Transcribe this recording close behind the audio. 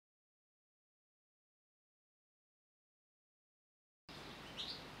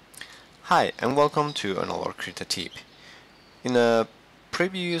Hi and welcome to another Krita tip. In a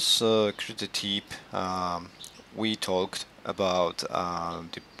previous Krita tip, we talked about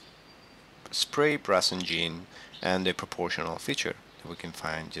the spray brush engine and the proportional feature that we can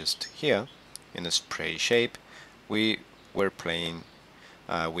find just here in the spray shape. We were playing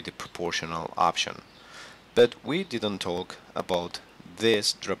with the proportional option, but we didn't talk about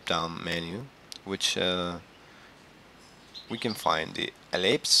this drop-down menu, which we can find the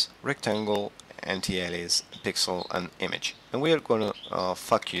ellipse, rectangle, anti-alias, pixel, and image. And we are going to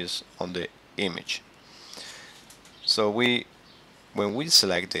focus on the image. So when we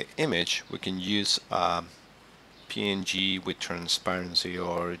select the image, we can use PNG with transparency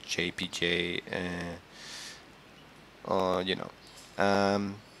or JPG, you know.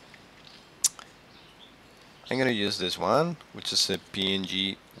 I'm going to use this one, which is a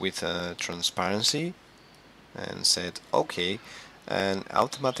PNG with transparency, and said OK, and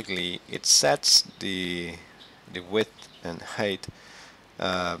automatically it sets the width and height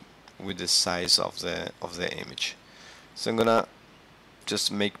with the size of the image. So I'm gonna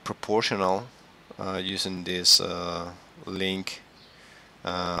just make proportional using this link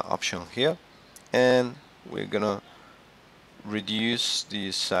option here, and we're gonna reduce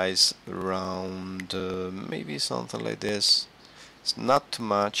the size around maybe something like this. It's not too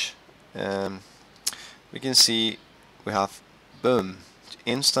much. We can see we have, boom,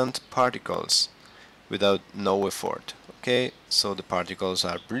 instant particles without no effort. Okay, so the particles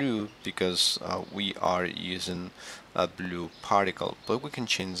are blue because we are using a blue particle, but we can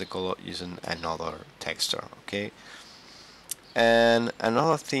change the color using another texture. Okay, and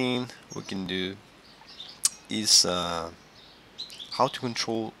another thing we can do is how to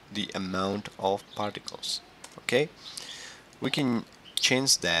control the amount of particles. Okay, we can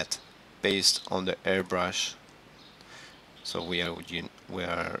change that based on the airbrush. So we're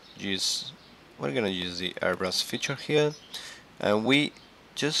gonna use the airbrush feature here, and we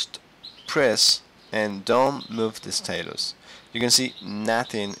just press and don't move the stylus. You can see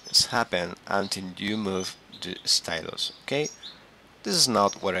nothing has happened until you move the stylus. Okay, this is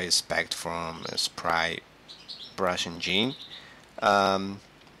not what I expect from a spray brush engine. I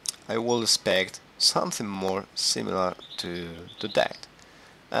will expect something more similar to that.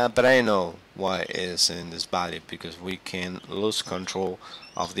 But I know why it is in this value, because we can lose control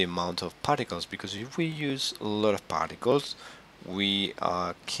of the amount of particles, because if we use a lot of particles we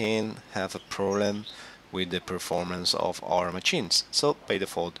can have a problem with the performance of our machines. So by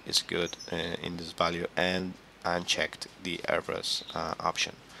default it's good in this value, and unchecked the airbrush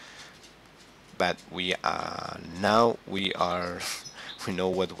option. But we now we are we know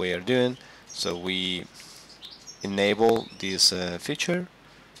what we are doing, so we enable this feature,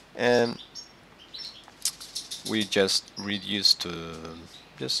 and we just reduce to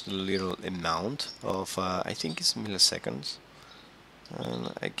just a little amount of I think it's milliseconds,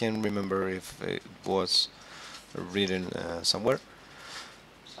 and I can't remember if it was written somewhere.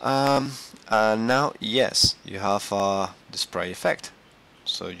 Now yes, you have the spray effect,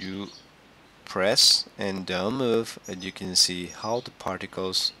 so you press and don't move, and you can see how the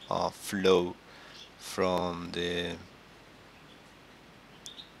particles flow from the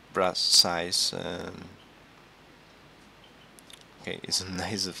brush size. Okay, it's a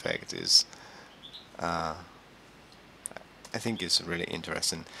nice effect. I think it's really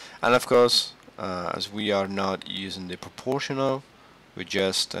interesting. And of course, as we are not using the proportional, we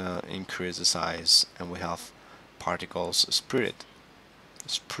just increase the size, and we have particles spread.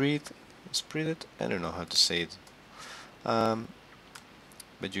 Spread. I don't know how to say it,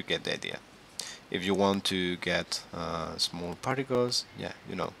 but you get the idea. If you want to get small particles, yeah,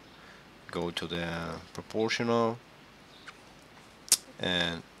 go to the proportional,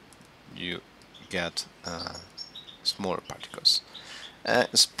 and you get smaller particles.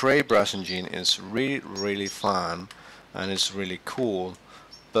 Spray brush engine is really fun, and it's really cool,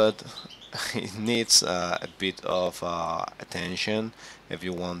 but it needs a bit of attention if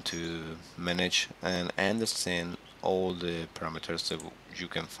you want to manage and understand all the parameters that you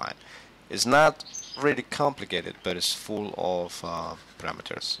can find. It's not really complicated, but it's full of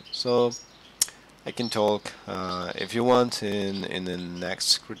parameters. So I can talk if you want in the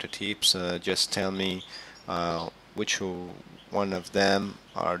next Krita tips. Just tell me which one of them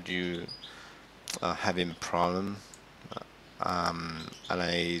are you having problem, and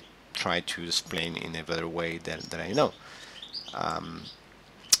I try to explain in a better way that I know.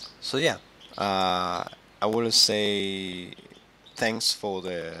 So yeah, I will say thanks for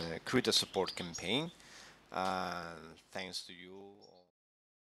the Krita support campaign. Thanks to you.